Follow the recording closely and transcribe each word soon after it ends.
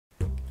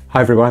Hi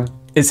everyone.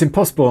 It's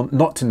impossible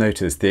not to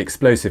notice the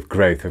explosive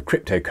growth of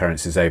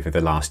cryptocurrencies over the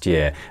last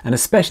year, and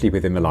especially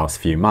within the last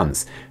few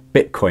months.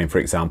 Bitcoin, for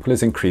example,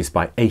 has increased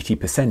by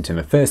 80% in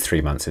the first 3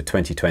 months of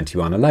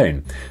 2021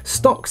 alone.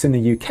 Stocks in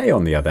the UK,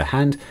 on the other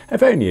hand,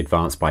 have only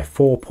advanced by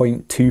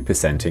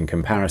 4.2% in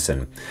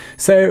comparison.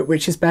 So,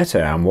 which is better,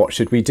 and what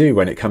should we do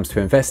when it comes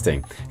to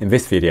investing? In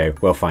this video,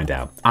 we'll find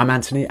out. I'm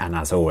Anthony, and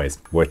as always,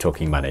 we're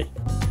talking money.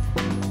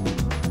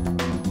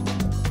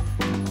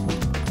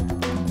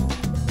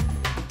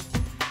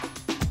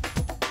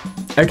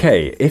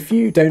 Okay, if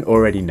you don't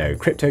already know,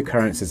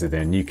 cryptocurrencies are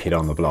the new kid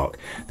on the block.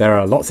 There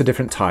are lots of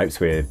different types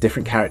with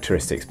different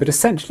characteristics, but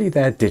essentially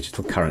they're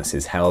digital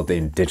currencies held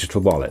in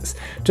digital wallets.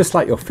 Just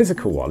like your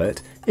physical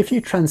wallet, if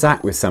you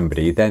transact with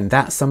somebody, then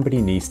that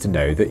somebody needs to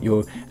know that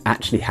you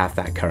actually have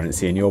that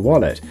currency in your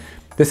wallet.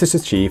 This is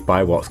achieved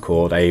by what's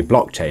called a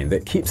blockchain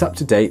that keeps up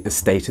to date the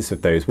status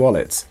of those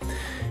wallets.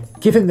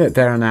 Given that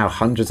there are now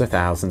hundreds of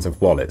thousands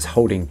of wallets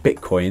holding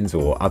bitcoins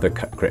or other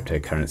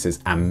cryptocurrencies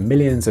and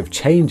millions of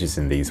changes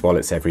in these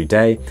wallets every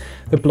day,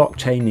 the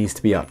blockchain needs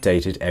to be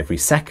updated every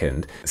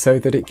second so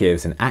that it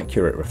gives an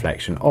accurate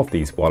reflection of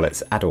these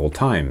wallets at all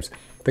times.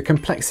 The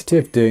complexity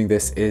of doing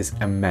this is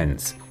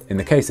immense. In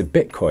the case of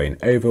Bitcoin,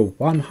 over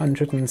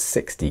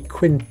 160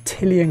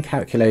 quintillion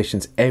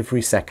calculations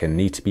every second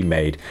need to be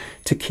made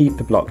to keep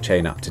the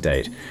blockchain up to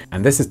date.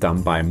 And this is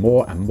done by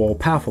more and more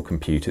powerful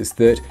computers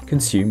that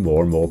consume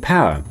more and more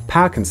power.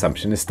 Power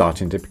consumption is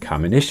starting to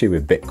become an issue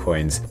with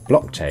Bitcoin's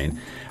blockchain,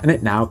 and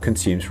it now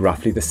consumes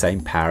roughly the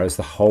same power as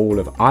the whole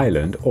of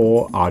Ireland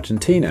or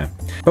Argentina.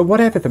 But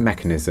whatever the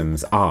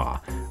mechanisms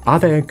are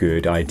they a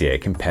good idea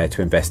compared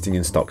to investing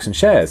in stocks and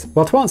shares?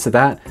 Well, to answer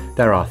that,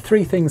 there are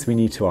 3 things we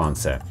need to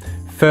answer.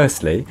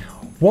 Firstly,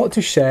 what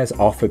do shares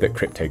offer that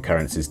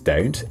cryptocurrencies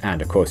don't?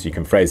 And of course, you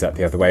can phrase that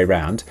the other way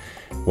around.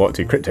 What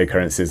do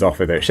cryptocurrencies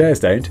offer that shares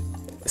don't?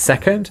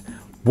 Second,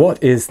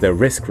 what is the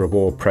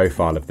risk-reward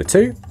profile of the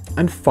two?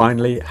 And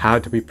finally, how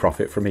do we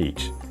profit from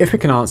each? If we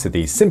can answer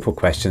these simple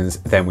questions,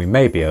 then we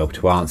may be able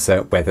to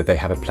answer whether they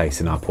have a place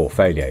in our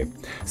portfolio.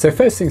 So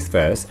first things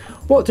first,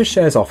 what do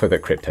shares offer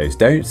that cryptos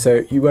don't?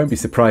 So you won't be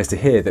surprised to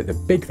hear that the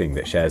big thing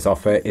that shares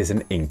offer is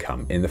an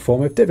income in the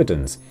form of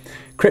dividends.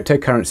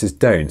 Cryptocurrencies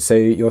don't, so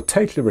your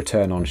total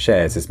return on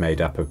shares is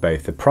made up of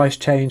both the price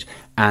change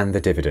and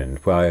the dividend,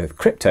 while with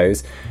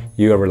cryptos,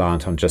 you are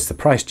reliant on just the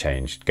price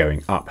change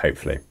going up,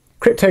 hopefully.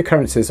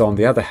 Cryptocurrencies, on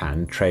the other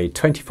hand, trade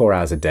 24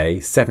 hours a day,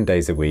 7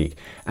 days a week,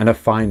 and are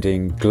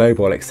finding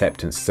global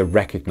acceptance as a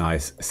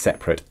recognised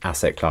separate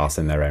asset class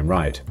in their own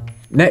right.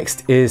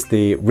 Next is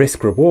the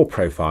risk-reward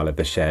profile of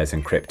the shares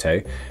in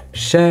crypto.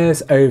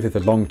 Shares over the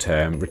long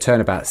term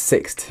return about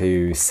 6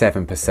 to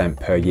 7%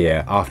 per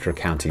year after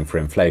accounting for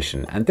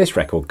inflation, and this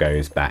record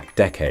goes back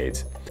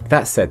decades.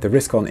 That said, the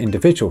risk on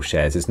individual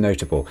shares is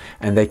notable,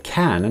 and they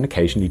can and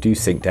occasionally do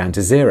sink down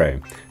to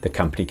zero. The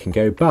company can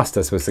go bust,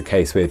 as was the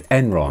case with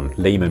Enron,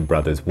 Lehman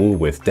Brothers,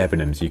 Woolworths,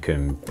 Debenhams. You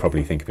can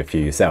probably think of a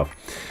few yourself.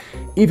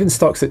 Even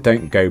stocks that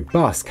don't go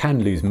bust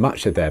can lose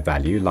much of their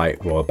value,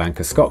 like Royal Bank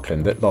of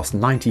Scotland, that lost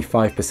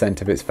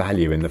 95% of its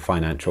value in the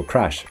financial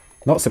crash.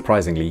 Not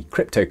surprisingly,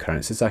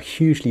 cryptocurrencies are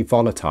hugely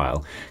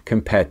volatile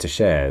compared to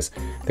shares.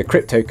 The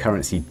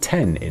Cryptocurrency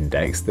 10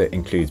 index, that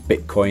includes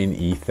Bitcoin,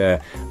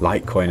 Ether,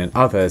 Litecoin and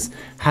others,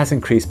 has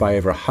increased by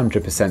over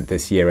 100%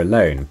 this year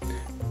alone.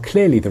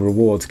 Clearly the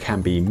rewards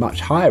can be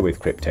much higher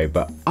with crypto,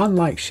 but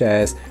unlike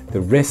shares,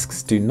 the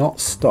risks do not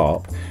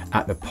stop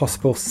at the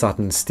possible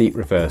sudden steep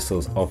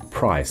reversals of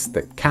price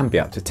that can be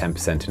up to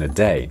 10% in a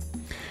day.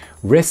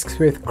 Risks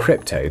with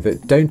crypto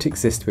that don't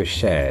exist with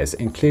shares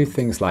include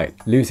things like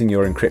losing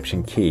your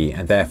encryption key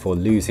and therefore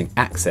losing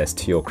access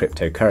to your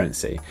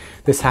cryptocurrency.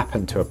 This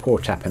happened to a poor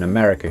chap in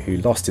America who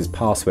lost his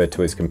password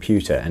to his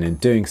computer, and in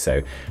doing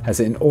so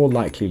has in all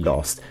likely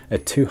lost a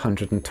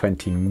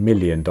 $220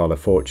 million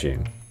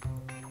fortune.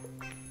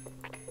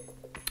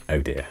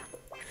 Oh dear.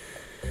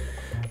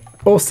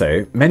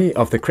 Also, many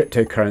of the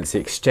cryptocurrency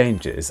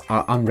exchanges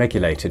are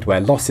unregulated,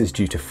 where losses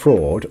due to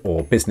fraud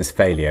or business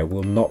failure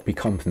will not be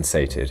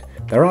compensated.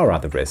 There are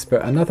other risks,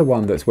 but another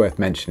one that's worth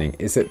mentioning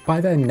is that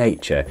by their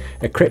nature,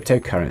 a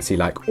cryptocurrency,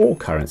 like all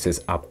currencies,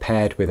 are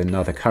paired with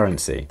another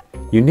currency.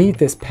 You need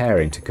this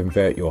pairing to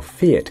convert your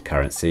fiat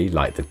currency,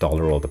 like the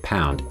dollar or the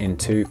pound,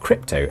 into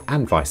crypto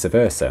and vice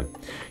versa.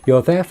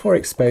 You're therefore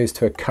exposed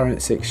to a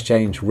currency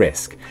exchange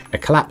risk. A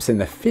collapse in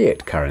the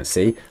fiat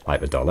currency,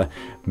 like the dollar,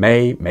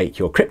 may make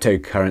your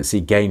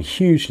cryptocurrency gain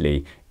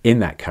hugely in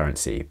that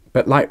currency,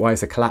 but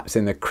likewise a collapse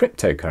in the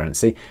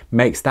cryptocurrency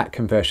makes that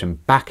conversion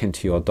back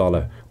into your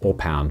dollar or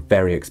pound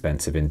very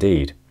expensive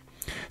indeed.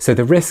 So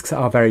the risks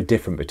are very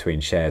different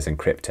between shares and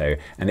crypto,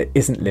 and it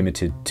isn't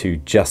limited to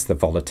just the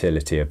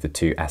volatility of the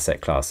two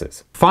asset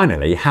classes.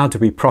 Finally, how do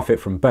we profit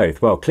from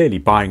both? Well, clearly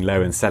buying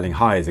low and selling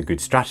high is a good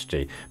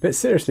strategy, but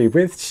seriously,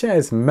 with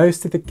shares,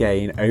 most of the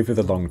gain over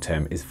the long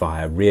term is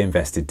via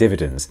reinvested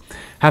dividends.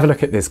 Have a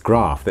look at this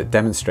graph that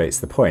demonstrates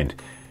the point.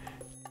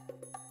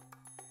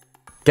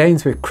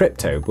 Gains with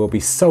crypto will be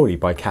solely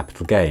by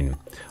capital gain.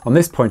 On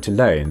this point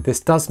alone, this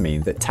does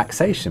mean that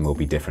taxation will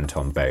be different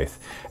on both.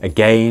 A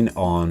gain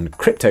on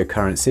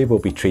cryptocurrency will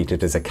be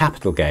treated as a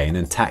capital gain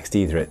and taxed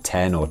either at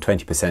 10 or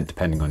 20%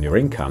 depending on your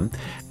income,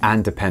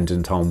 and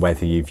dependent on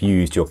whether you've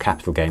used your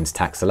capital gains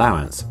tax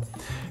allowance.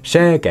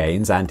 Share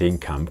gains and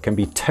income can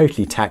be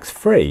totally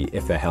tax-free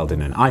if they're held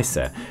in an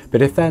ISA,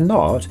 but if they're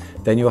not,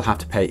 then you'll have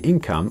to pay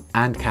income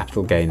and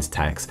capital gains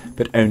tax,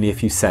 but only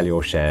if you sell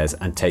your shares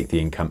and take the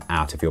income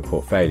out of your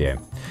portfolio.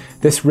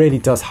 This really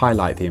does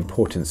highlight the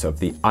importance of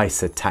the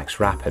ISA tax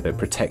wrapper that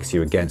protects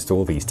you against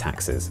all these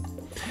taxes.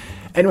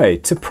 Anyway,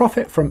 to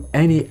profit from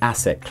any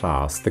asset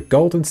class, the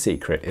golden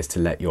secret is to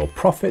let your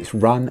profits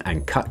run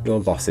and cut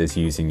your losses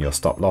using your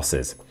stop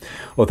losses.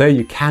 Although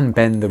you can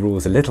bend the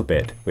rules a little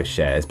bit with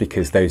shares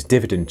because those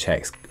dividend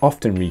checks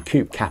often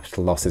recoup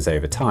capital losses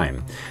over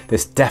time,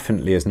 this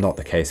definitely is not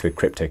the case with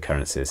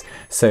cryptocurrencies.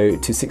 So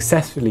to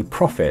successfully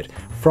profit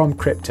from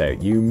crypto,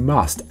 you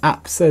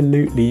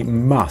absolutely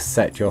must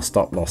set your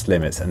stop loss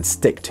limits and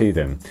stick to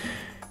them.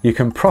 You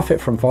can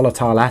profit from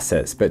volatile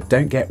assets, but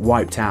don't get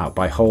wiped out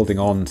by holding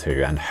on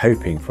to and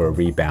hoping for a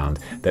rebound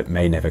that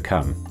may never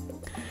come.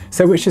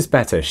 So which is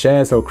better,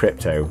 shares or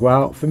crypto?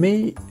 Well, for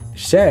me,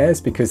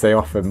 shares, because they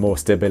offer more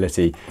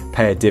stability,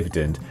 pay a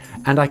dividend,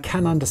 and I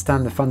can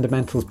understand the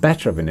fundamentals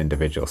better of an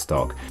individual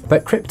stock.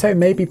 But crypto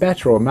may be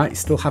better or might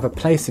still have a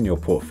place in your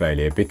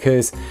portfolio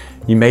because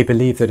you may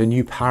believe that a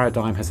new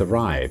paradigm has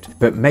arrived,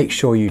 but make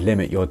sure you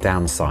limit your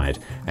downside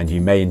and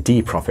you may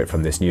indeed profit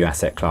from this new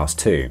asset class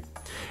too.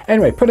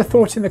 Anyway, put a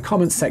thought in the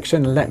comments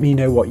section and let me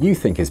know what you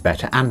think is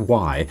better and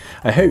why.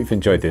 I hope you've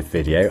enjoyed this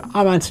video.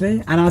 I'm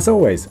Anthony, and as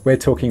always, we're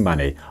talking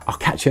money. I'll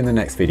catch you in the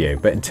next video,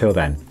 but until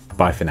then,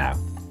 bye for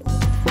now.